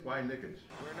Why Knicks?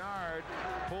 Bernard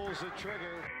pulls the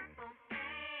trigger.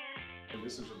 And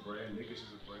this is a brand. Knicks is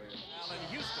a brand. Allen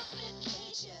Houston.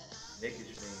 Knicks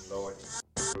means Lord.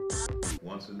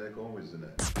 Once a Knick, always a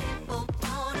Knick. James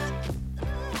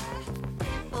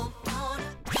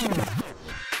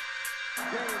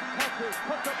touches,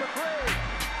 puts up a three.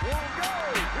 Won't go.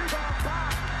 Rebound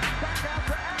back. Back out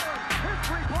to Allen. His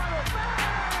three-pointer.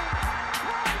 Bang!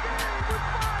 Tie game with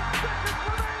 5 seconds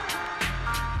remaining.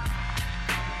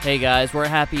 Hey guys, we're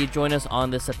happy you joined us on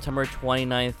this September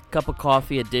 29th Cup of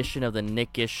Coffee edition of the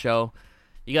Knickish Show.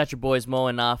 You got your boys Mo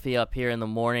and Nafi up here in the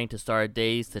morning to start our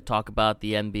days to talk about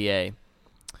the NBA.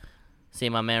 See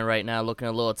my man right now looking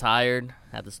a little tired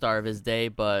at the start of his day,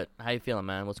 but how you feeling,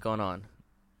 man? What's going on?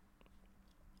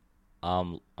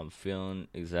 I'm feeling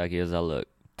exactly as I look,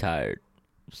 tired.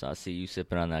 So I see you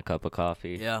sipping on that cup of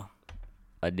coffee. Yeah.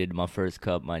 I did my first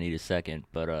cup, might need a second,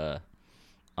 but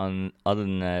other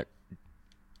than that,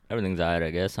 everything's alright,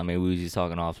 I guess. I mean, we was just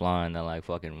talking offline that like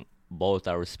fucking both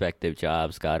our respective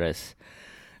jobs got us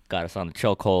on the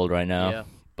chokehold right now. Yeah.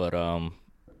 But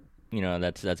you know,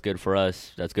 that's good for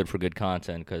us. That's good for good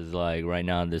content because like right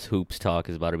now this hoops talk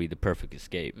is about to be the perfect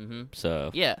escape. Mm-hmm.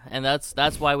 So yeah, and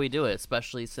that's why we do it,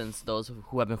 especially since those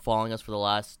who have been following us for the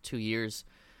last 2 years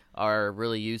are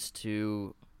really used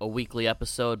to a weekly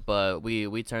episode. But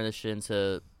we turn this shit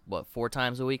into 4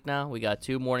 times a week now. We got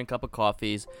 2 morning cup of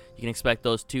coffees. You can expect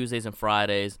those Tuesdays and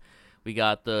Fridays. We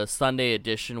got the Sunday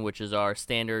edition, which is our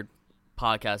standard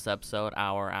podcast episode,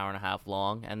 hour and a half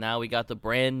long, and now we got the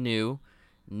brand new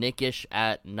Knickish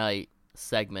at Night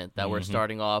segment that we're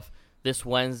starting off this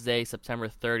Wednesday, September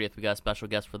 30th. We got a special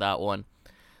guest for that one,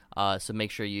 so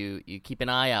make sure you keep an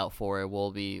eye out for it.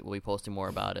 We'll be posting more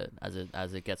about it as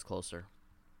it gets closer.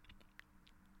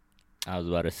 I was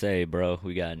about to say, bro,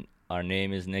 our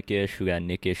name is Knickish. We got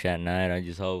Knickish at Night. I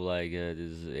just hope like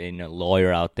there's ain't a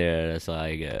lawyer out there that's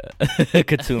like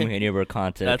consuming any of our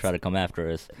content, try to come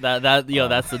after us. That's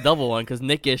the double one because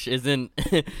Knickish isn't.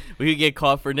 We could get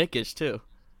caught for Knickish too.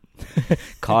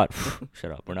 Caught?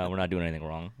 Shut up. We're not doing anything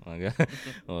wrong. Like,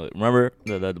 remember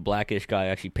the Blackish guy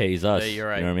actually pays us. Yeah, you're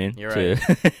right. You know what I mean? You're right.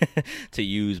 To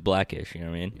use Blackish. You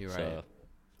know what I mean? You're right.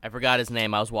 I forgot his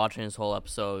name. I was watching his whole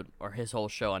episode or his whole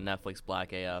show on Netflix,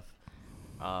 Black AF.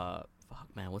 Fuck,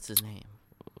 man, what's his name?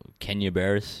 Kenya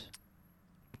Barris.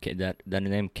 That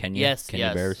name? Kenya? Yes,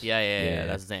 Kenya Barris? Yeah.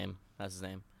 That's his name.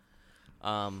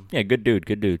 Yeah, good dude.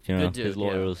 You know, good dude, his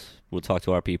lawyers will talk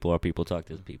to our people talk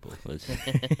to his people.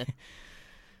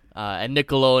 And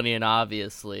Nickelodeon,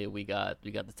 obviously, we got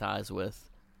the ties with.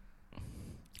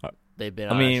 They've been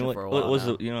on for a while. What's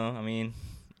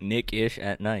Nick-ish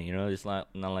at night, you know? It's not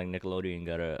like Nickelodeon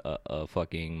got a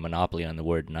fucking monopoly on the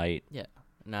word night. Yeah.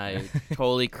 And I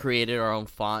totally created our own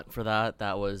font for that.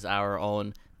 That was our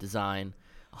own design,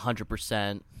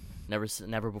 100%,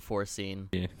 never before seen.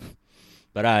 Yeah.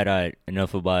 But all right.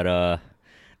 Enough about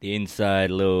the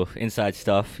inside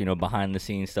stuff, you know, behind the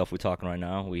scenes stuff we're talking right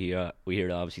now. We here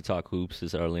to obviously talk hoops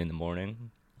this early in the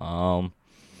morning.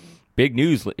 Big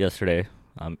news yesterday.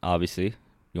 Obviously,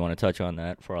 you want to touch on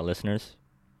that for our listeners?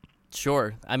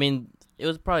 Sure. I mean, it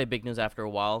was probably big news after a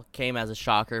while. Came as a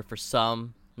shocker for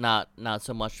some. Not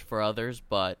so much for others,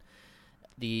 but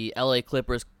the LA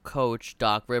Clippers coach,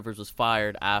 Doc Rivers, was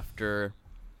fired after,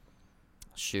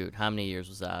 how many years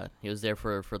was that? He was there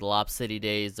for the Lob City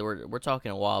days. We're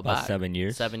talking a while back. 7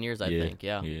 years? 7 years, I think,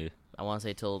 yeah. Yeah. I want to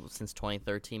say since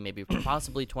 2013, maybe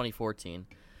possibly 2014.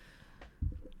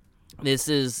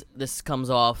 This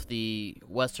comes off the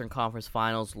Western Conference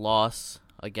Finals loss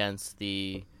against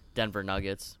the Denver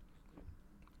Nuggets.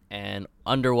 And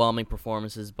underwhelming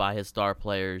performances by his star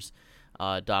players.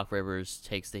 Doc Rivers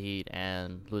takes the heat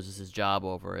and loses his job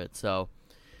over it. So,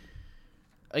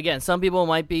 again, some people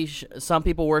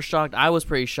were shocked. I was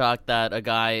pretty shocked that a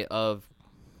guy of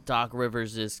Doc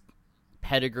Rivers'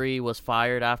 pedigree was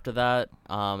fired after that,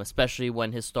 especially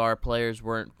when his star players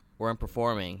weren't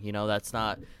performing. You know,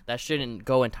 that shouldn't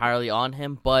go entirely on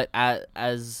him. But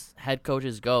as head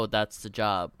coaches go, that's the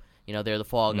job. You know, they're the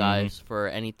fall guys for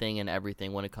anything and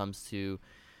everything when it comes to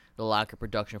the lack of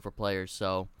production for players.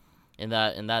 So, in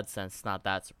that sense, it's not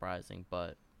that surprising.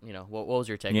 But, you know, what was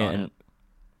your take on it?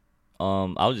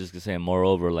 I was just going to say,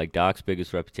 moreover, like, Doc's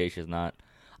biggest reputation is not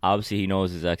 – obviously, he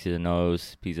knows his X's and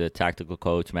O's. He's a tactical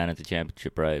coach, man at the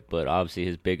championship, right? But obviously,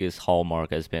 his biggest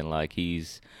hallmark has been, like,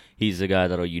 he's the guy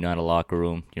that'll unite a locker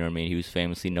room. You know what I mean? He was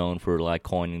famously known for, like,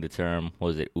 coining the term, what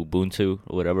was it, Ubuntu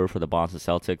or whatever for the Boston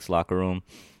Celtics locker room.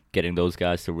 Getting those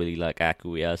guys to really, like,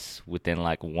 acquiesce within,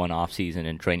 like, one off-season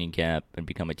and training camp and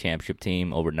become a championship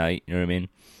team overnight, you know what I mean?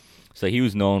 So he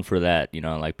was known for that,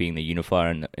 like being the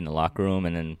unifier in the locker room.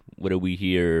 And then what did we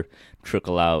hear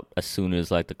trickle out as soon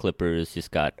as like the Clippers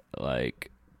just got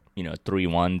like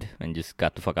 3-1 and just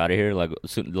got the fuck out of here? Like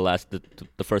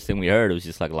the first thing we heard was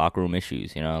just like locker room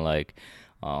issues, like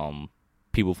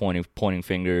people pointing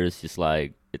fingers, just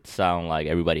like it sounded like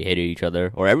everybody hated each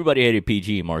other, or everybody hated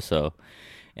PG more so.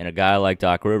 And a guy like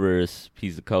Doc Rivers,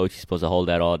 he's the coach, he's supposed to hold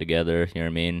that all together, you know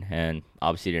what I mean? And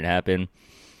obviously it didn't happen.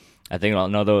 I think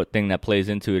another thing that plays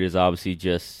into it is obviously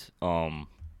just,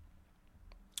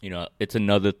 it's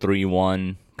another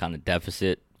 3-1 kind of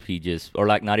deficit. If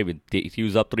he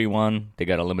was up 3-1, they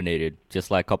got eliminated. Just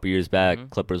like a couple years back,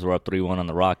 Clippers were up 3-1 on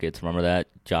the Rockets. Remember that?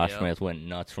 Josh Smith went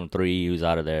nuts from 3. He was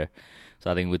out of there. So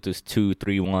I think with this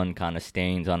 2-3-1 kind of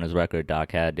stains on his record,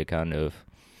 Doc had to kind of,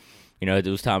 it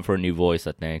was time for a new voice,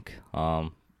 I think.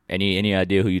 Any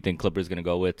idea who you think Clippers going to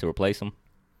go with to replace him?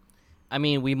 I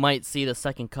mean, we might see the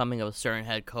second coming of a certain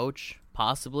head coach,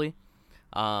 possibly.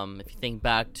 If you think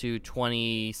back to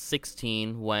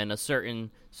 2016, when a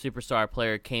certain superstar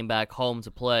player came back home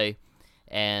to play,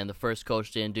 and the first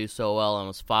coach didn't do so well and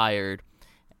was fired,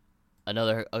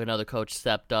 another coach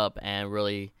stepped up and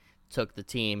really took the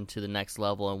team to the next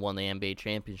level and won the NBA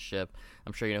championship.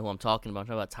 I'm sure you know who I'm talking about. I'm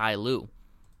talking about Ty Lue.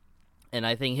 And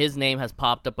I think his name has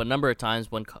popped up a number of times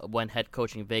when head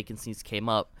coaching vacancies came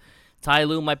up. Ty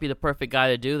Lue might be the perfect guy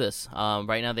to do this.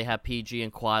 Right now they have PG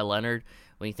and Kawhi Leonard.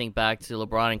 When you think back to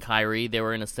LeBron and Kyrie, they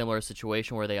were in a similar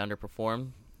situation where they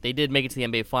underperformed. They did make it to the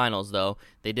NBA Finals, though.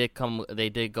 They did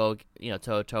go,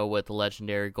 toe-to-toe with the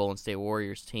legendary Golden State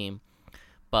Warriors team.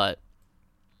 But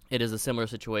it is a similar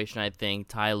situation, I think.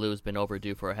 Ty Lue's been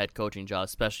overdue for a head coaching job,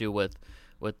 especially with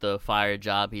the fire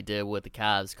job he did with the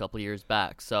Cavs a couple years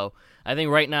back. So I think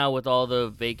right now with all the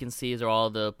vacancies or all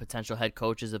the potential head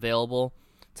coaches available,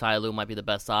 Ty Lue might be the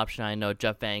best option. I know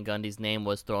Jeff Van Gundy's name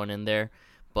was thrown in there,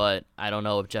 but I don't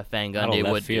don't know if Jeff Van Gundy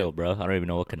would feel, bro. I don't even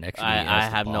know what connection. I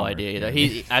have no idea either.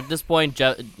 He at this point,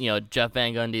 Jeff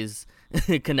Van Gundy's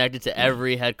connected to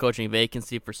every head coaching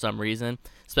vacancy for some reason,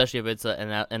 especially if it's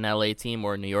an LA team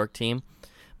or a New York team.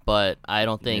 But I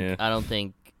don't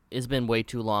think it's been way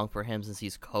too long for him since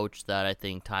he's coached that I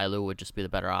think Ty Lue would just be the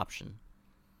better option.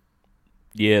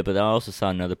 Yeah, but I also saw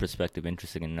another perspective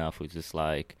interesting enough, which is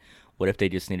like, what if they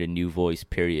just need a new voice,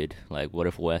 period? Like, what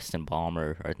if West and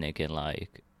Ballmer are thinking,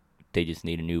 like, they just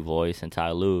need a new voice? And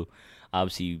Ty Lue,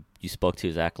 obviously, you spoke to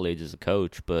his accolades as a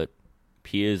coach, but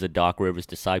he is a Doc Rivers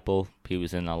disciple. He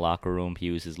was in the locker room. He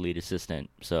was his lead assistant.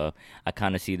 So I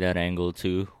kind of see that angle,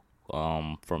 too,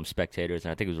 from spectators.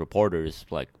 And I think it was reporters,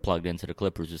 like, plugged into the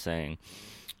Clippers just saying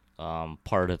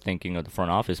part of the thinking of the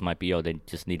front office might be, they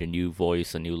just need a new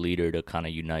voice, a new leader to kind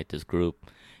of unite this group.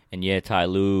 And yeah, Ty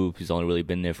Lue, he's only really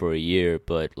been there for a year,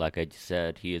 but like I just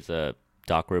said, he is a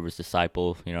Doc Rivers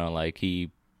disciple. Like he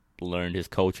learned his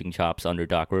coaching chops under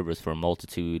Doc Rivers for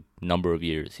a number of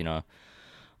years,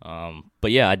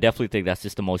 But yeah, I definitely think that's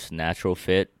just the most natural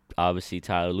fit. Obviously,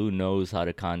 Ty Lue knows how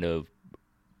to kind of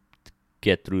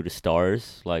get through the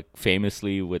stars, like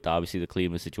famously with obviously the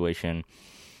Cleveland situation.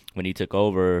 When he took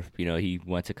over, he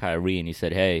went to Kyrie and he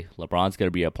said, hey, LeBron's going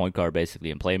to be a point guard basically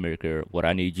and playmaker. What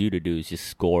I need you to do is just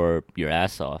score your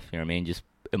ass off. You know what I mean? Just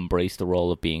embrace the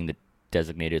role of being the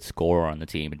designated scorer on the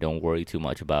team and don't worry too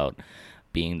much about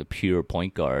being the pure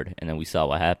point guard. And then we saw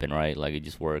what happened, right? Like, it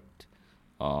just worked.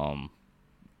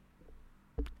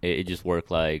 It just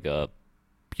worked, like,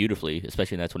 beautifully,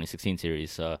 especially in that 2016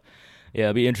 series. So, yeah,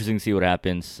 it'll be interesting to see what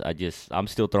happens. I'm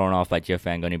still thrown off by Jeff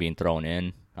Van Gundy being thrown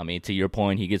in. I mean, to your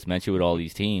point, he gets mentioned with all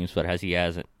these teams, but has he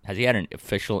had an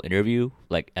official interview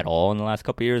like at all in the last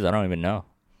couple of years? I don't even know.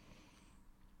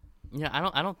 Yeah,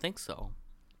 I don't think so.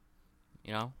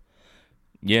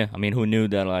 Yeah, I mean, who knew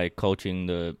that like coaching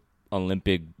the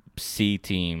Olympic C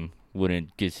team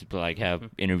wouldn't just like have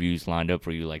interviews lined up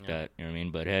for you like that? You know what I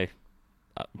mean? But hey,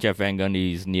 Jeff Van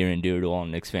Gundy's near and dear to all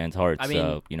Knicks fans' hearts.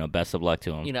 So best of luck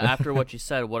to him. After what you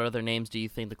said, what other names do you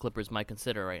think the Clippers might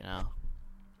consider right now?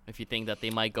 If you think that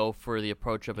they might go for the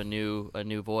approach of a new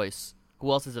voice,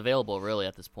 who else is available really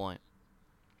at this point?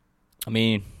 I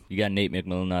mean, you got Nate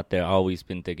McMillan out there. I've always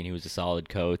been thinking he was a solid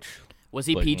coach. Was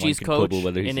he PG's coach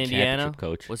in Indiana?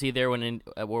 Coach. Was he there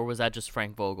or was that just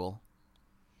Frank Vogel?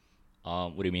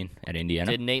 What do you mean at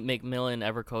Indiana? Did Nate McMillan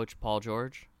ever coach Paul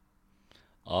George?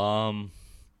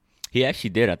 He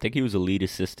actually did. I think he was a lead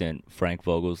assistant Frank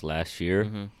Vogel's last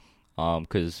year.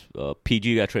 Because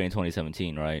PG got traded in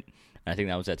 2017, right? I think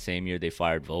that was that same year they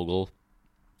fired Vogel.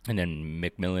 And then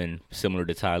McMillan, similar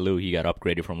to Ty Lue, he got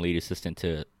upgraded from lead assistant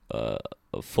to a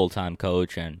full-time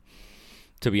coach. And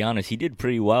to be honest, he did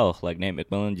pretty well. Like Nate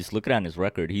McMillan, just looking at his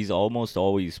record, he's almost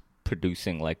always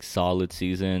producing like solid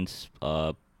seasons.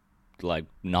 like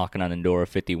knocking on the door of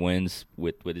 50 wins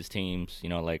with his teams. You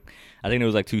know, like I think there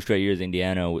was like 2 straight years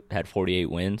Indiana had 48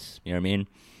 wins. You know what I mean?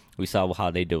 We saw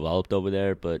how they developed over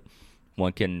there, but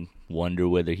one can wonder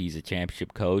whether he's a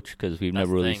championship coach because we've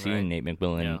never really seen Nate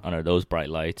McMillan under those bright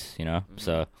lights. You know,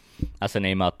 so that's a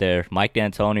name out there. Mike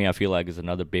D'Antoni, I feel like, is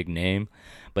another big name,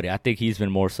 but I think he's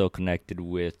been more so connected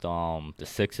with the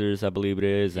Sixers, I believe it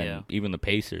is, and even the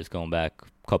Pacers going back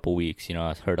a couple weeks. You know,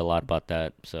 I've heard a lot about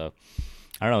that. So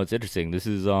I don't know. It's interesting. This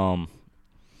is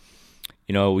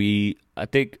you know, I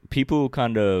think people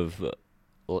kind of.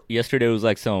 Yesterday was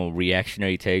like some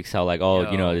reactionary takes, how like,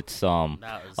 you know, it's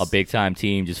a big time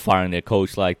team just firing their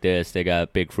coach like this. They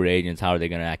got big free agents. How are they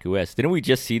going to acquiesce? Didn't we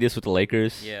just see this with the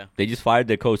Lakers? Yeah. They just fired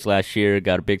their coach last year,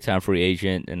 got a big time free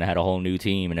agent, and had a whole new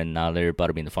team, and then now they're about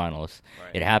to be in the finals.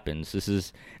 Right. It happens. This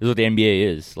is what the NBA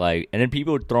is like. And then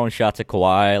people are throwing shots at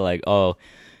Kawhi, like, oh,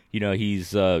 you know, he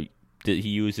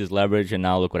used his leverage, and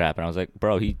now look what happened. I was like,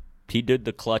 bro, he did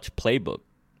the clutch playbook.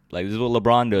 Like, this is what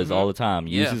LeBron does all the time.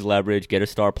 Use his leverage, get a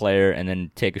star player, and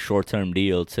then take a short-term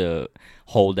deal to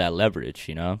hold that leverage,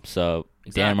 you know? So,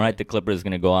 damn right the Clippers are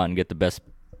going to go out and get the best,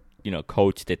 you know,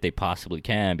 coach that they possibly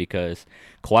can because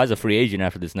Kawhi's a free agent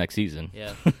after this next season.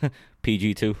 Yeah.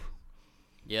 PG, too.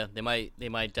 Yeah, they're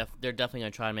definitely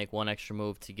going to try to make one extra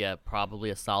move to get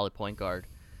probably a solid point guard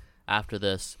after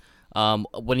this.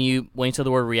 When you said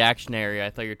the word reactionary, I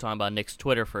thought you were talking about Knicks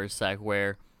Twitter for a sec,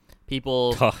 where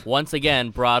people once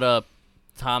again brought up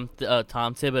Tom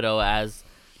Thibodeau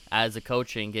as a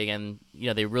coaching gig, and you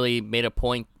know they really made a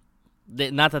point.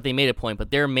 Not that they made a point,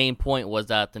 but their main point was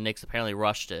that the Knicks apparently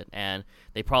rushed it, and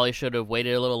they probably should have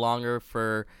waited a little longer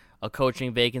for a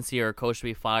coaching vacancy or a coach to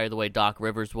be fired the way Doc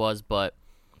Rivers was. But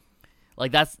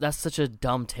like that's such a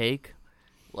dumb take.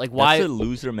 Like, why? That's a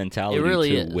loser mentality. It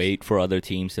really to wait for other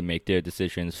teams to make their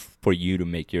decisions for you to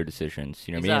make your decisions.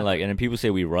 You know what I mean? Like, and then people say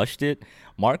we rushed it.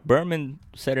 Mark Berman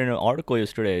said in an article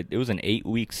yesterday it was an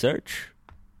 8-week search.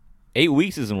 8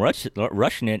 weeks isn't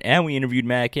rushing it, and we interviewed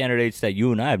mad candidates that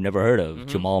you and I have never heard of.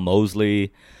 Jamal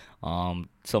Mosley, some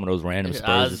of those random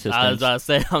Spurs assistants. I was about to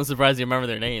say, I'm surprised you remember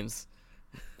their names.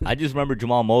 I just remember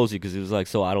Jamal Mosley because he was like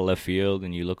so out of left field,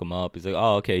 and you look him up. He's like,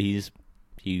 oh, okay,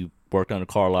 he worked under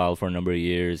Carlisle for a number of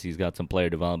years. He's got some player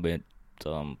development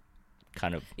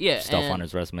kind of stuff on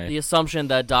his resume. The assumption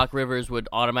that Doc Rivers would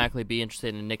automatically be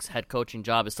interested in Nick's head coaching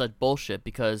job is such bullshit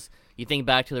because you think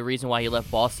back to the reason why he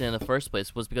left Boston in the first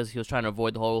place was because he was trying to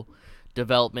avoid the whole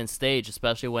development stage,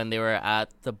 especially when they were at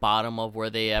the bottom of where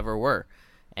they ever were.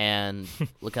 And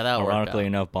look how that worked out. Ironically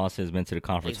enough, Boston has been to the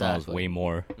conference finals way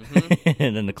more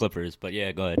than the Clippers. But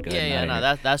yeah, go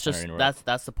ahead. That's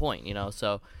the point, you know.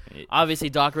 So obviously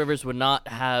Doc Rivers would not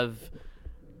have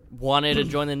wanted to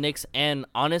join the Knicks, and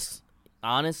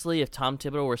honestly, if Tom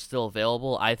Thibodeau were still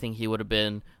available, I think he would have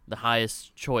been the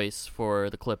highest choice for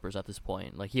the Clippers at this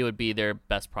point. Like, he would be their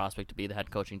best prospect to be the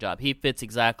head coaching job. He fits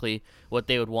exactly what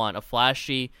they would want: a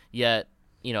flashy yet,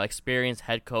 you know, experienced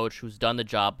head coach who's done the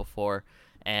job before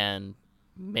and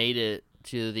made it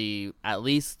to at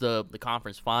least the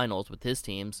conference finals with his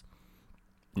teams.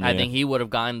 Yeah. I think he would have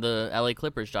gotten the LA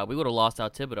Clippers job. We would have lost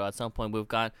out Thibodeau at some point. We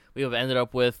would have ended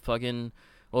up with fucking,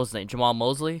 what was his name, Jamal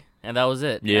Mosley, and that was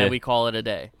it. Yeah. And we call it a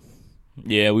day.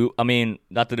 Yeah, I mean,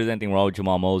 not that there's anything wrong with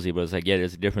Jamal Mosley, but it's like, yeah,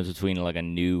 there's a difference between like a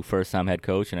new first-time head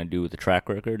coach and a dude with a track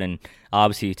record. And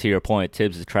obviously, to your point,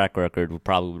 Tibbs' track record would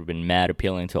have been mad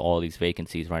appealing to all these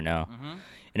vacancies right now.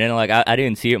 And then, like, I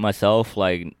didn't see it myself,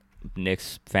 like,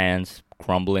 Knicks fans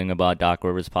grumbling about Doc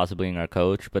Rivers possibly being our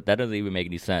coach, but that doesn't even make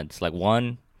any sense. Like,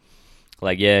 one,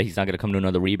 like, yeah, he's not going to come to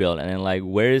another rebuild. And then, like,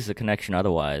 where is the connection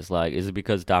otherwise? Like, is it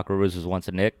because Doc Rivers was once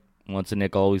a Knick? Once a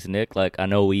Knick, always a Knick? Like, I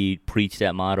know we preach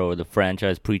that motto, or the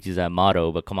franchise preaches that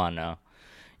motto, but come on now.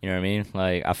 You know what I mean?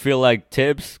 Like, I feel like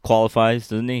Tibbs qualifies,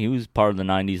 doesn't he? He was part of the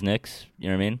 90s Knicks. You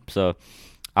know what I mean? So,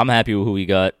 I'm happy with who we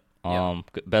got.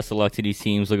 Best of luck to these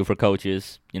teams looking for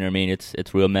coaches. You know what I mean?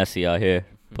 It's real messy out here,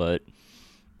 but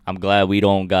I'm glad we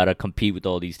don't gotta compete with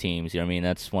all these teams. You know what I mean?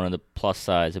 That's one of the plus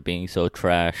sides of being so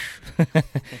trash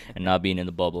and not being in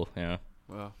the bubble. You know.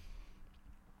 Wow.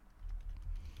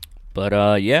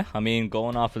 But yeah, I mean,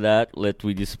 going off of that,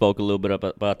 we just spoke a little bit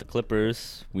about the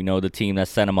Clippers. We know the team that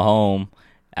sent them home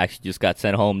actually just got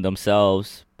sent home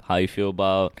themselves. How you feel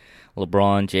about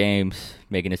LeBron James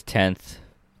making his 10th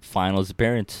finals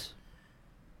appearance?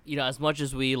 You know, as much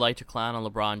as we like to clown on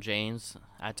LeBron James,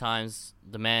 at times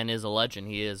the man is a legend.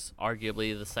 He is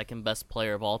arguably the second best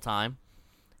player of all time.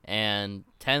 And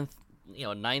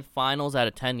 9th finals out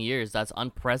of 10 years, that's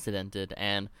unprecedented.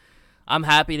 And I'm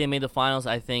happy they made the finals.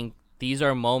 I think these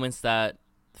are moments that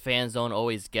fans don't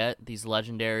always get, these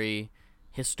legendary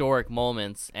historic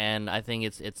moments, and I think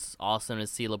it's awesome to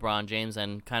see LeBron James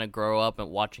and kind of grow up and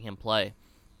watching him play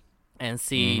and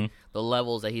see the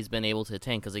levels that he's been able to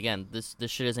attain. Because again, this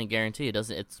shit isn't guaranteed.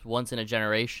 It's once in a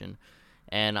generation,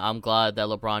 and I'm glad that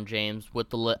LeBron James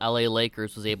with the LA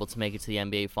Lakers was able to make it to the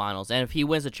NBA Finals. And if he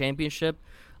wins a championship,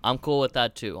 I'm cool with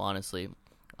that too. Honestly,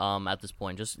 at this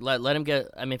point, just let him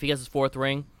get. I mean, if he gets his 4th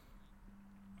ring,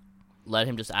 let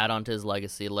him just add on to his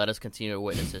legacy. Let us continue to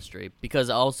witness history.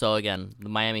 Because also, again, the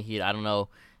Miami Heat, I don't know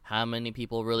how many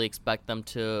people really expect them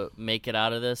to make it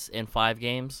out of this in 5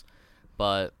 games,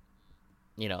 but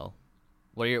you know,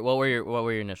 what were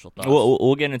your initial thoughts?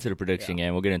 We'll get into the prediction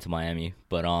game. We'll get into Miami,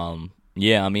 but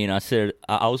yeah, I mean,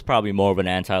 I was probably more of an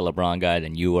anti-LeBron guy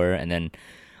than you were, and then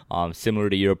similar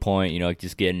to your point, you know,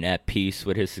 just getting at peace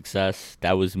with his success.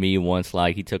 That was me once,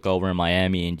 like, he took over in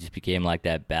Miami and just became like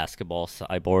that basketball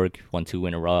cyborg, won 2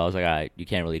 in a row. I was like, all right, you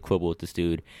can't really quibble with this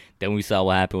dude. Then we saw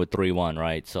what happened with 3-1,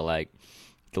 right? So, like,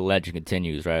 the legend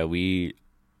continues, right?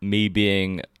 Me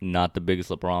being not the biggest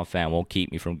LeBron fan won't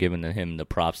keep me from giving him the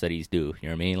props that he's due. You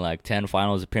know what I mean? Like, 10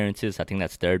 finals appearances, I think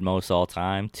that's 3rd most all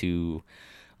time to,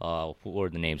 what were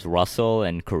the names? Russell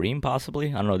and Kareem, possibly?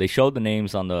 I don't know. They showed the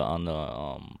names on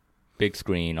the big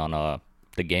screen on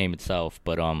the game itself.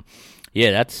 But, yeah,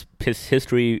 that's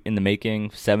history in the making.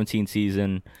 17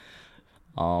 season,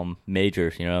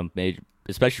 major, you know,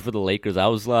 especially for the Lakers. I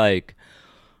was like,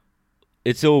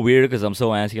 it's so weird because I'm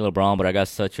so anti-LeBron, but I got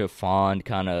such a fond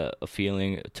kind of a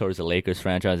feeling towards the Lakers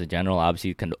franchise in general.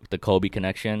 Obviously, the Kobe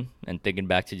connection, and thinking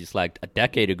back to just like a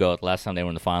decade ago, the last time they were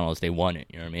in the finals, they won it.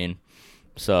 You know what I mean?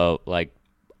 So, like,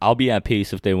 I'll be at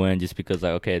peace if they win, just because,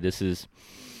 like, okay, this is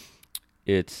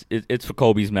it's for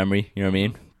Kobe's memory. You know what I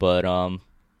mean? But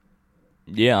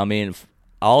yeah, I mean,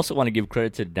 I also want to give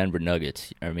credit to the Denver Nuggets.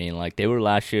 You know what I mean? Like, they were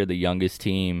last year the youngest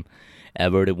team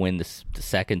ever to win the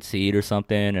 2nd seed or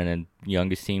something, and then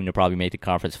youngest team to probably make the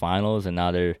conference finals, and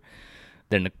now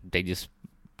they just,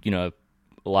 you know,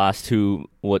 lost to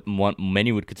what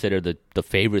many would consider the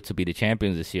favorite to be the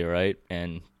champions this year, right?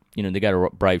 And, you know, they got a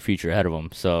bright future ahead of them.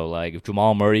 So, like, if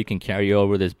Jamal Murray can carry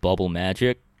over this bubble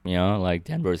magic, you know, like,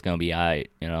 Denver's going to be all right,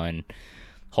 you know, and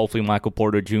hopefully Michael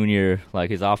Porter Jr., like,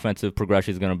 his offensive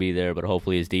progression is going to be there, but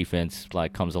hopefully his defense,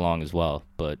 like, comes along as well.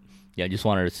 But, yeah, I just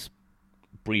wanted to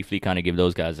briefly kind of give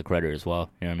those guys the credit as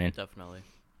well. You know what I mean? Definitely.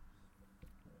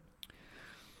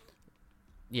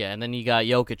 Yeah, and then you got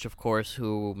Jokic, of course,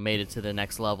 who made it to the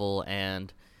next level,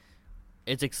 and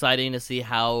it's exciting to see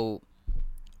how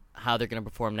they're going to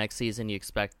perform next season. You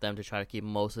expect them to try to keep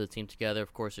most of the team together.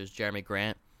 Of course, there's Jeremy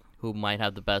Grant, who might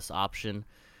have the best option,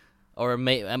 or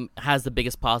has the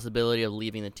biggest possibility of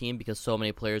leaving the team because so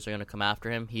many players are going to come after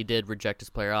him. He did reject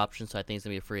his player option, so I think he's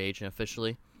going to be a free agent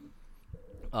officially.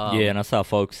 Yeah, and I saw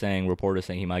reporters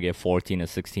saying he might get 14 to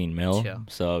 16 mil. Yeah.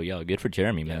 So, yo, good for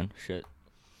Jeremy, man. Shit.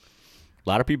 A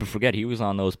lot of people forget he was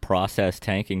on those process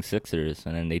tanking Sixers,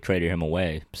 and then they traded him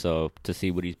away. So, to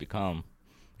see what he's become,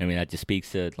 I mean, that just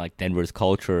speaks to, like, Denver's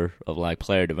culture of, like,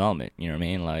 player development. You know what I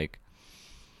mean? Like,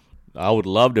 I would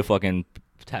love to fucking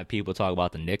have people talk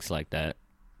about the Knicks like that,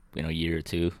 you know, a year or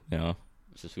two, you know.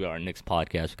 Since we are a Knicks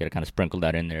podcast, we got to kind of sprinkle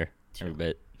that in there every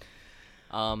bit.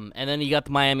 And then you got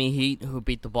the Miami Heat, who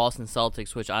beat the Boston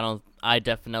Celtics, which I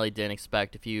definitely didn't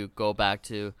expect. If you go back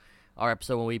to our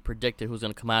episode when we predicted who's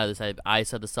going to come out of this, I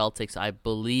said the Celtics. I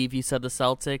believe you said the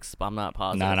Celtics, but I'm not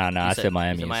positive. No. I said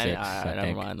Miami in 6. All right,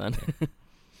 never mind then.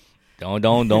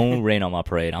 Don't rain on my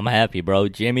parade. I'm happy, bro.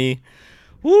 Jimmy,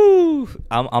 woo!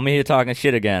 I'm here talking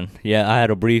shit again. Yeah, I had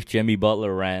a brief Jimmy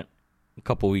Butler rant a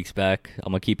couple weeks back.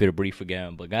 I'm going to keep it a brief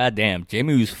again. But goddamn,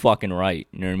 Jimmy was fucking right.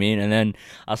 You know what I mean? And then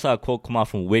I saw a quote come out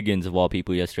from Wiggins, of all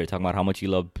people, yesterday, talking about how much he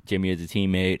loved Jimmy as a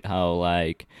teammate, how,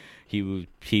 like, he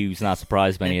was not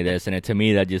surprised by any of this. And to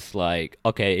me, that just, like,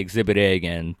 okay, Exhibit A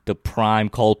again. The prime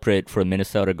culprit for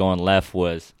Minnesota going left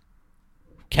was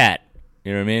Cat.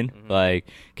 You know what I mean? Mm-hmm. Like,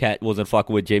 Cat wasn't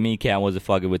fucking with Jimmy. Cat wasn't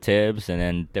fucking with Tibbs. And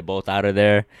then they're both out of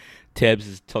there.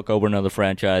 Tibbs took over another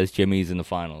franchise. Jimmy's in the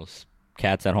finals.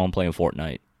 Cat's at home playing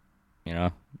Fortnite, you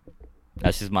know.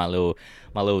 That's just my little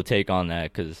take on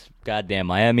that. Because goddamn,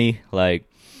 Miami, like,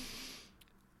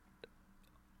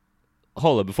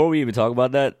 hold up, before we even talk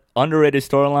about that, underrated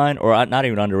storyline, or not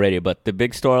even underrated, but the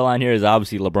big storyline here is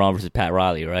obviously LeBron versus Pat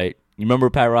Riley, right? You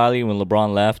remember Pat Riley when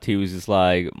LeBron left? He was just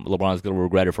like, LeBron's gonna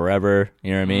regret it forever.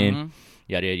 You know what I mean?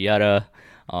 Yada yada yada.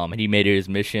 And he made it his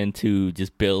mission to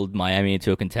just build Miami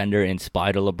into a contender in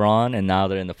spite of LeBron, and now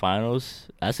they're in the finals.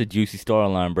 That's a juicy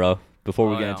storyline, bro. Before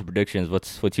we get into predictions,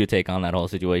 what's your take on that whole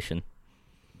situation?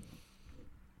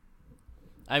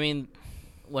 I mean,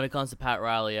 when it comes to Pat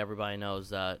Riley, everybody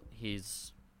knows that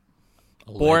he's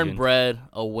born bred,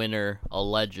 a winner, a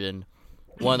legend,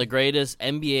 one of the greatest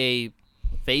NBA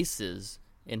faces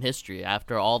in history.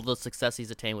 After all the success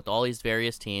he's attained with all these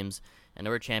various teams and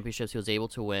number of championships he was able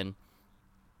to win,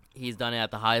 he's done it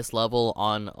at the highest level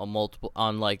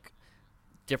on like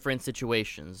different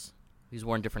situations. He's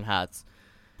worn different hats.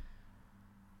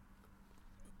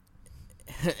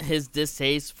 His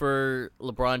distaste for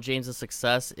LeBron James'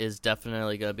 success is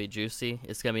definitely going to be juicy.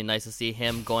 It's going to be nice to see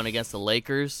him going against the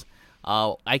Lakers.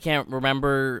 I can't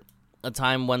remember a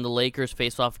time when the Lakers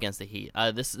faced off against the Heat.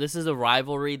 This is a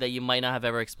rivalry that you might not have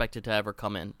ever expected to ever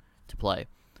come in to play.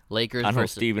 Lakers I know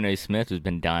versus Stephen A. Smith has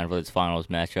been dying for this finals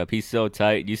matchup. He's so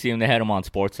tight. You see him, they had him on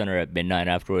SportsCenter at midnight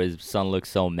after his son looked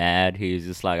so mad. He's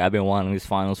just like, I've been wanting these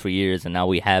finals for years, and now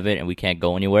we have it, and we can't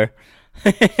go anywhere.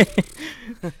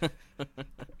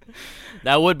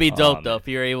 That would be dope, though, if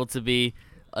you're able to be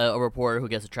a reporter who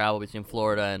gets to travel between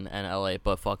Florida and LA.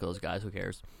 But fuck those guys. Who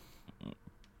cares?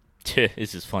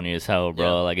 It's just funny as hell, bro.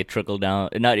 Yeah. Like, it trickled down.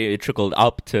 It trickled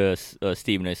up to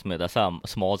Stephen A. Smith. I saw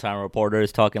small-time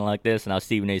reporters talking like this, and now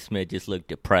Stephen A. Smith just looked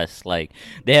depressed. Like,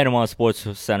 they had him on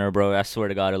SportsCenter, bro. I swear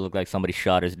to God, it looked like somebody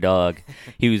shot his dog.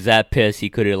 He was that pissed he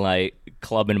couldn't, like,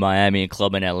 club in Miami and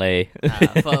club in L.A.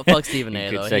 Fuck Stephen A.,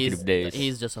 though. Days.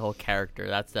 He's just a whole character.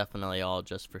 That's definitely all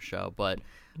just for show. But,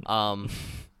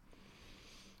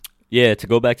 yeah, to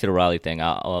go back to the Riley thing,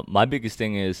 my biggest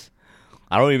thing is,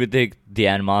 I don't even think the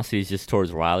animosity is just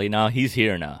towards Riley now. He's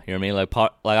here now. You know what I mean?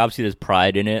 Like obviously there's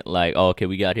pride in it. Like, oh, okay,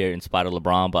 we got here in spite of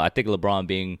LeBron. But I think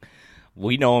LeBron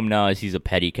we know him now as he's a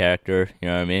petty character. You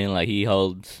know what I mean? Like, he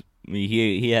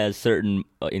has certain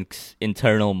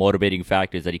internal motivating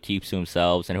factors that he keeps to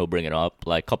himself, and he'll bring it up.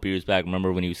 Like, a couple years back,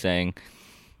 remember when he was saying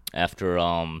after,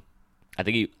 I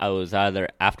think I was either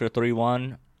after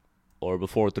 3-1 or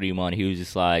before 3-1, he was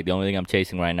just like, the only thing I'm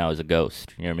chasing right now is a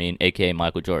ghost. You know what I mean? AKA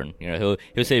Michael Jordan. You know,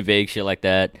 he'll say vague shit like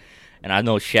that. And I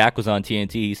know Shaq was on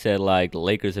TNT. He said, like, the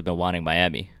Lakers have been wanting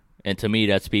Miami. And to me,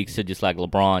 that speaks to just like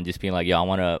LeBron just being like, yo,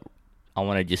 I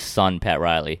want to just sun Pat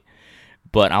Riley.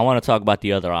 But I want to talk about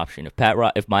the other option.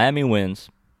 If Miami wins,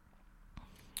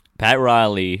 Pat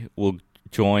Riley will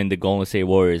join the Golden State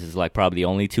Warriors as like probably the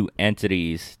only two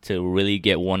entities to really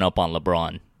get one up on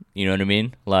LeBron. You know what I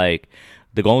mean? Like,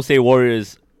 the Golden State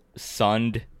Warriors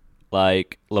sunned,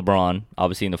 like, LeBron,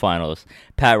 obviously in the finals.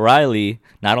 Pat Riley,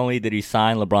 not only did he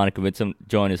sign LeBron and convince him to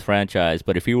join his franchise,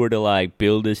 but if he were to, like,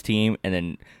 build his team and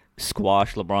then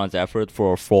squash LeBron's effort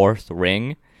for a fourth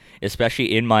ring,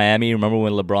 especially in Miami. Remember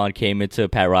when LeBron came into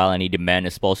Pat Riley and he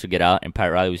demanded Spoelstra to get out, and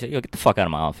Pat Riley was like, yo, get the fuck out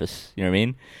of my office. You know what I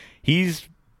mean?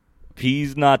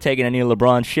 He's not taking any of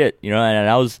LeBron's shit, you know, and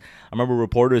I remember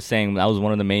reporters saying that was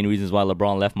one of the main reasons why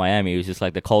LeBron left Miami. It was just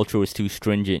like the culture was too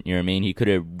stringent, you know what I mean? He could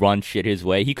have run shit his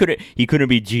way. He couldn't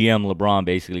be GM LeBron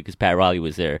basically because Pat Riley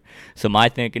was there. So my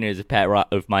thinking is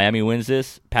if Miami wins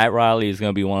this, Pat Riley is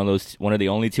going to be one of the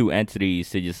only two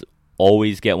entities to just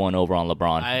always get one over on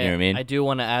LeBron. You know what I mean? I do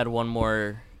want to add one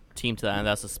more team to that, and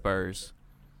that's the Spurs.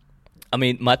 I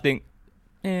mean, my thing.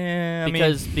 Yeah,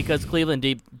 because Cleveland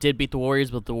did beat the Warriors,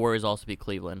 but the Warriors also beat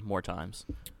Cleveland more times.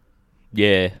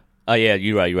 Yeah. Oh, yeah,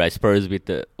 you're right. Spurs beat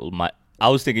I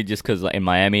was thinking just because in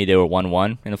Miami they were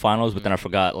 1-1 in the finals, but then I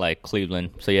forgot, like,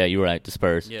 Cleveland. So, yeah, you're right, the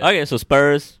Spurs. Yeah. Okay, so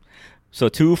Spurs. So,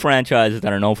 two franchises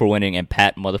that are known for winning and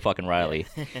Pat motherfucking Riley.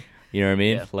 You know what I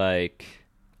mean? Yeah. Like,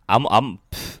 I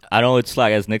know it's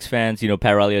like, as Knicks fans, you know,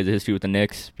 Pat Riley has a history with the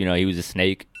Knicks. You know, he was a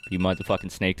snake. He motherfucking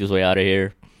snaked his way out of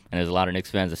here. And there's a lot of Knicks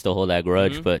fans that still hold that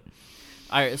grudge, but...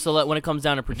 All right, so when it comes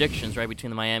down to predictions, right, between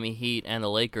the Miami Heat and the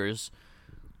Lakers,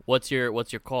 what's your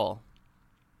call?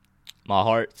 My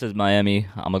heart says Miami.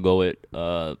 I'm going to go with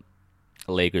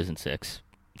Lakers in 6.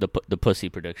 The pussy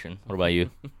prediction. What about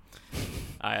you?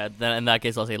 All right, then in that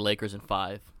case, I'll say Lakers in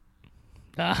 5.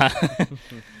 The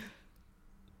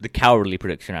cowardly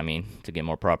prediction, I mean, to get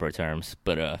more proper terms.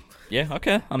 But, yeah,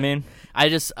 okay. I mean...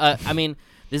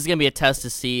 This is going to be a test to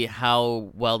see how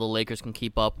well the Lakers can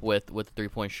keep up with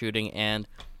three-point shooting, and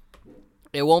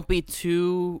it won't be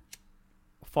too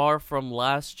far from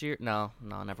last year. No,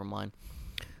 never mind.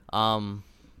 The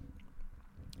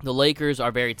Lakers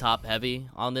are very top-heavy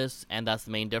on this, and that's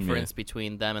the main difference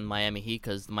between them and Miami Heat,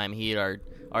 because the Miami Heat are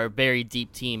a very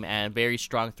deep team and very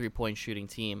strong three-point shooting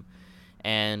team.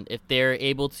 And if they're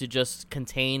able to just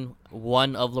contain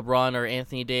one of LeBron or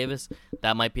Anthony Davis,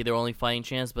 that might be their only fighting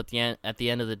chance. But at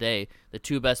the end of the day, the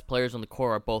two best players on the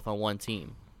court are both on one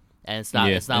team, and it's not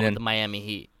with the Miami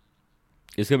Heat.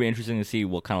 it's gonna be interesting to see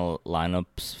what kind of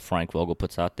lineups Frank Vogel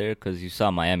puts out there, because you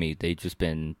saw Miami, they're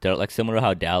like similar to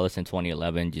how Dallas in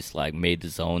 2011 just like made the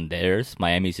zone theirs.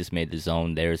 Miami's just made the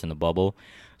zone theirs in the bubble.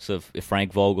 So if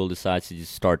Frank Vogel decides to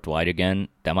just start Dwight again,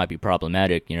 that might be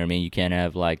problematic. You know what I mean? You can't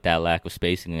have like that lack of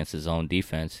spacing against his own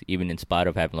defense, even in spite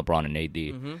of having LeBron and AD.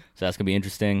 Mm-hmm. So that's gonna be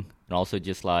interesting, and also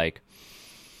just like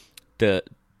the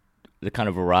kind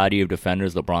of variety of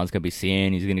defenders LeBron's gonna be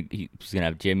seeing. He's gonna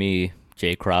have Jimmy,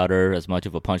 Jay Crowder, as much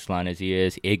of a punchline as he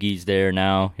is. Iggy's there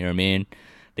now, you know what I mean?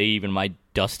 They even might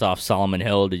dust off Solomon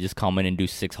Hill to just come in and do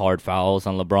 6 hard fouls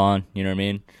on LeBron, you know what I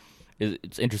mean?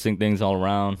 It's interesting things all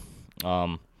around.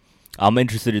 I'm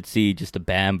interested to see just the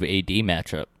Bam AD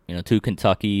matchup. You know, 2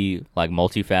 Kentucky, like,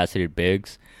 multifaceted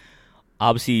bigs.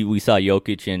 Obviously, we saw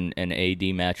Jokic and AD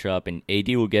matchup, and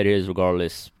AD will get his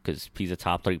regardless because he's a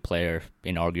top 3 player,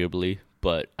 inarguably.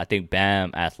 But I think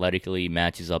Bam athletically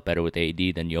matches up better with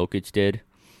AD than Jokic did.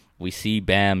 We see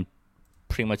Bam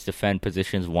pretty much defend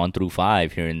positions 1 through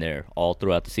 5 here and there all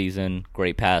throughout the season.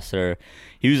 Great passer.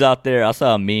 He was out there. I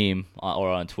saw a meme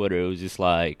on Twitter. It was just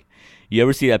like, you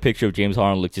ever see that picture of James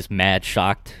Harden look just mad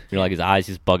shocked? You know, like his eyes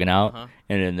just bugging out. Uh-huh.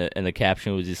 And then the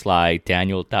caption was just like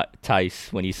Daniel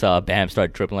Tice when he saw Bam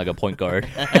start tripping like a point guard.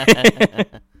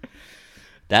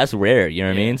 That's rare, you know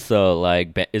what I mean? So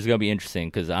like, it's gonna be interesting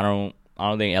because I don't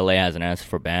think LA has an answer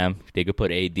for Bam. They could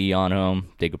put AD on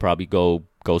him. They could probably go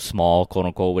small, quote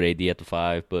unquote, with AD at the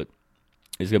 5. But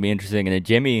it's gonna be interesting. And then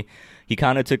Jimmy, he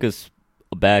kind of took a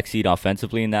backseat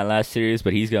offensively in that last series,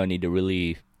 but he's gonna need to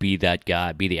really be that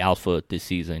guy, be the alpha this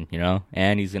season, you know.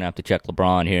 And he's gonna have to check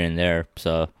LeBron here and there.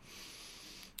 So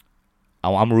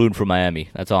I'm rooting for Miami.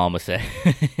 That's all I'm gonna say.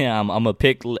 I'm gonna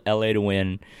pick LA to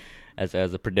win as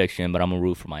a prediction, but I'm gonna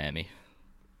root for Miami.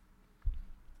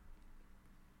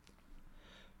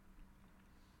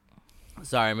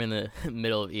 Sorry, I'm in the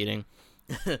middle of eating.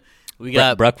 We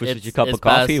got breakfast with your cup of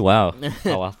coffee. Wow,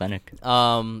 how authentic.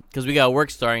 Because we got work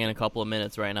starting in a couple of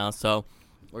minutes right now, so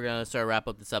we're gonna start wrap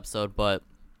up this episode. But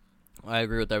I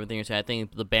agree with everything you're saying. I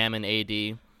think the Bam and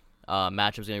AD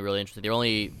matchup is gonna be really interesting. They're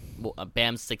only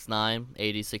Bam's 6'9",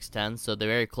 AD 6'10", so they're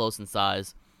very close in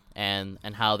size and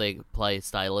how they play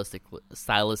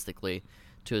stylistically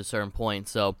to a certain point.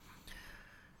 So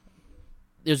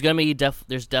there's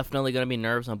definitely gonna be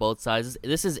nerves on both sides.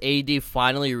 This is AD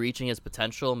finally reaching his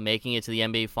potential, making it to the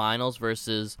NBA Finals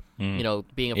versus being a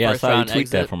first round exit.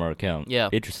 Tweet that from our account. Yeah,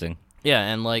 interesting. Yeah,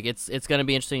 and like it's gonna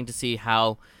be interesting to see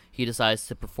how he decides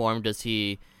to perform.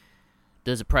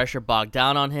 Does the pressure bog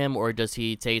down on him, or does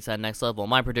he take it to that next level?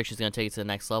 My prediction is going to take it to the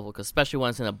next level, because especially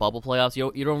when it's in the bubble playoffs,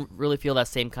 you don't really feel that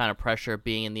same kind of pressure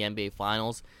being in the NBA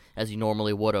Finals as you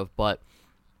normally would have. But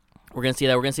we're going to see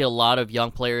that. We're going to see a lot of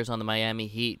young players on the Miami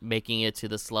Heat making it to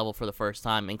this level for the first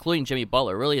time, including Jimmy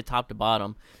Butler, really a top to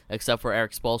bottom, except for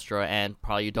Eric Spoelstra and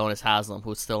probably Udonis Haslem,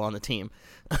 who's still on the team.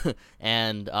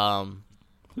 And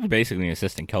basically an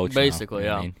assistant coach. Basically,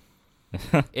 now, yeah.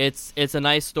 It's a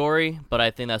nice story, but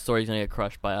I think that story's gonna get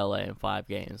crushed by LA in 5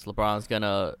 games. LeBron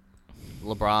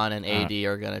and AD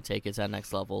are gonna take it to that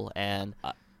next level, and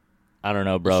I don't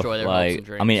know, bro. Destroy their hopes and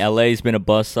dreams. I mean, LA's been a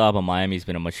buzzsaw, but Miami's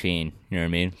been a machine. You know what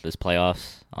I mean? This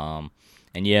playoffs,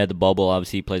 and yeah, the bubble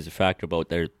obviously plays a factor, but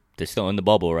they're still in the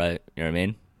bubble, right? You know what I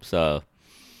mean? So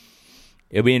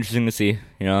it'll be interesting to see.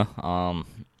 You know.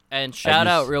 And shout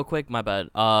out real quick, my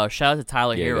bad. Shout out to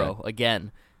Tyler Hero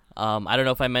again. I don't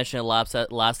know if I mentioned it last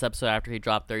episode after he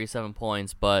dropped 37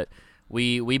 points, but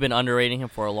we've been underrating him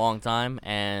for a long time,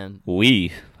 and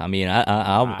I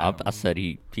said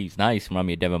he's nice. Remind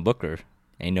me of Devin Booker.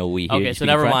 Ain't no we here. Okay, so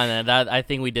never mind that. I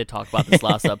think we did talk about this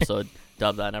last episode.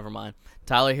 Dub that. Never mind.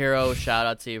 Tyler Hero, shout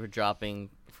out to you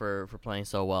for playing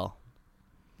so well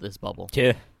this bubble.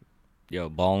 Yeah,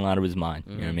 balling out of his mind.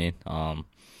 Mm-hmm. You know what I mean?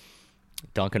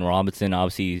 Duncan Robinson,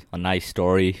 obviously a nice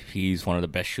story. He's one of the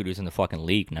best shooters in the fucking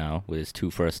league now with his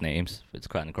 2 first names. It's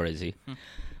kind of crazy.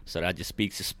 So that just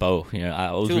speaks to Spo. You know,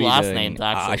 I was 2 last names,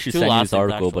 actually. I should send you this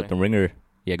article, but the Ringer.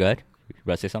 Yeah, go ahead. You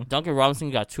about to say something? Duncan Robinson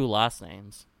got 2 last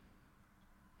names.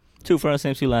 2 first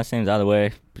names, 2 last names. Either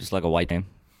way, just like a white name.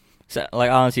 So, like,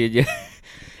 honestly,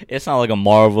 it's not like a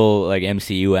Marvel, like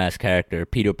MCU ass character.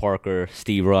 Peter Parker,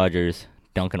 Steve Rogers,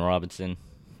 Duncan Robinson.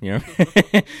 You know.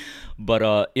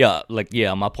 But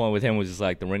my point with him was just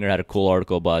like the Ringer had a cool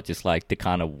article about just like the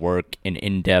kind of work and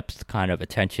in-depth kind of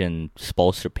attention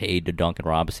Spoelstra paid to Duncan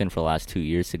Robinson for the last 2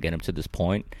 years to get him to this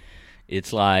point.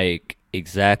 It's like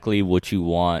exactly what you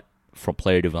want from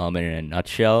player development in a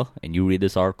nutshell. And you read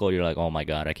this article, you're like, oh my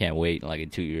god, I can't wait like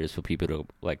in 2 years for people to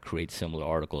like create similar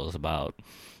articles about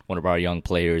one of our young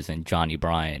players and Johnny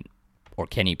Bryant or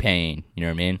Kenny Payne. You know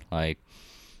what I mean? Like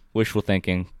wishful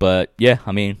thinking, but yeah,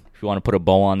 I mean. if you want to put a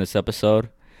bow on this episode,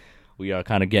 we are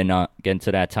kind of getting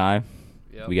to that time.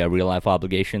 Yep. We got real life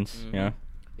obligations. Mm-hmm.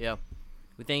 Yeah.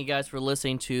 We thank you guys for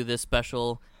listening to this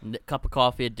special cup of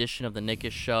coffee edition of the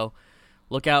Knickish Show.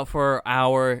 Look out for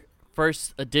our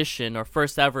first edition or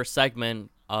first ever segment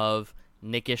of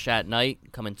Knickish at Night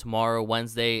coming tomorrow,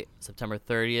 Wednesday, September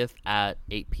 30th at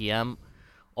 8 p.m.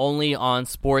 only on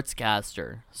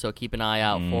Sportscaster. So keep an eye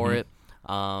out for it.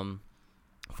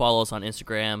 Follow us on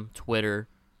Instagram, Twitter,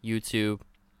 YouTube.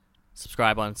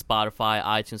 Subscribe on Spotify,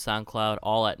 iTunes, SoundCloud,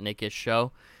 all at Knickish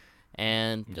Show.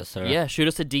 And yes, sir. Yeah, shoot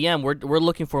us a DM. We're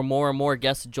looking for more and more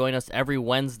guests to join us every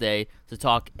Wednesday to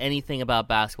talk anything about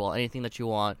basketball, anything that you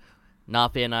want.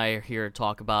 Nafi and I are here to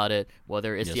talk about it,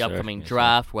 whether it's the upcoming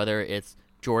draft, whether it's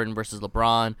Jordan versus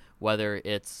LeBron, whether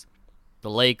it's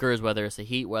the Lakers, whether it's the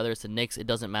Heat, whether it's the Knicks. It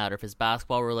doesn't matter. If it's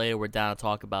basketball related, we're down to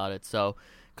talk about it. So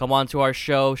come on to our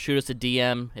show, shoot us a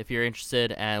DM if you're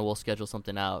interested, and we'll schedule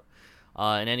something out.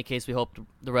 In any case, we hope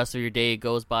the rest of your day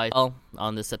goes by well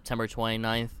on this September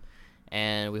 29th,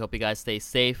 and we hope you guys stay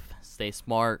safe, stay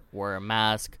smart, wear a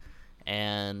mask,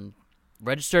 and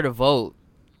register to vote.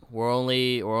 We're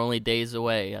only days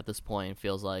away at this point, it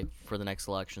feels like, for the next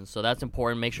election. So that's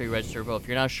important. Make sure you register to vote. If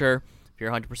you're not sure, if you're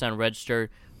 100% registered,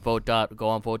 go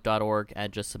on vote.org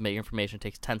and just submit your information. It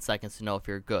takes 10 seconds to know if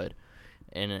you're good.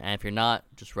 And if you're not,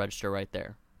 just register right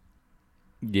there.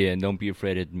 Yeah, and don't be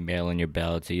afraid of mail-in your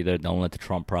ballots either. Don't let the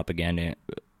Trump propaganda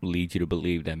lead you to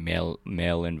believe that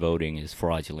mail-in voting is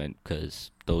fraudulent,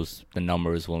 because the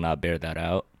numbers will not bear that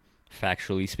out,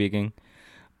 factually speaking.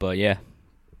 But yeah,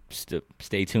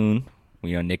 stay tuned.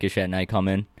 We are Knickish at Night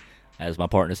coming. As my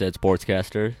partner said,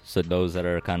 Sportscaster. So those that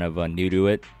are kind of new to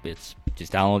it, it's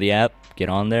just download the app, get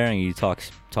on there, and you talk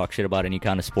shit about any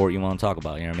kind of sport you want to talk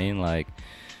about. You know what I mean? Like,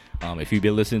 if you've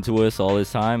been listening to us all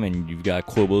this time and you've got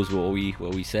quibbles with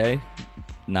what we say,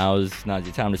 now's your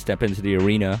time to step into the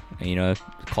arena and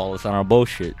call us on our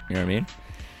bullshit. You know what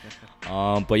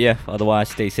I mean? But yeah, otherwise,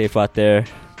 stay safe out there,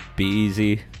 be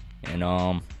easy,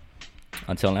 and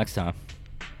until next time.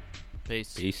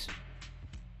 Peace. Peace.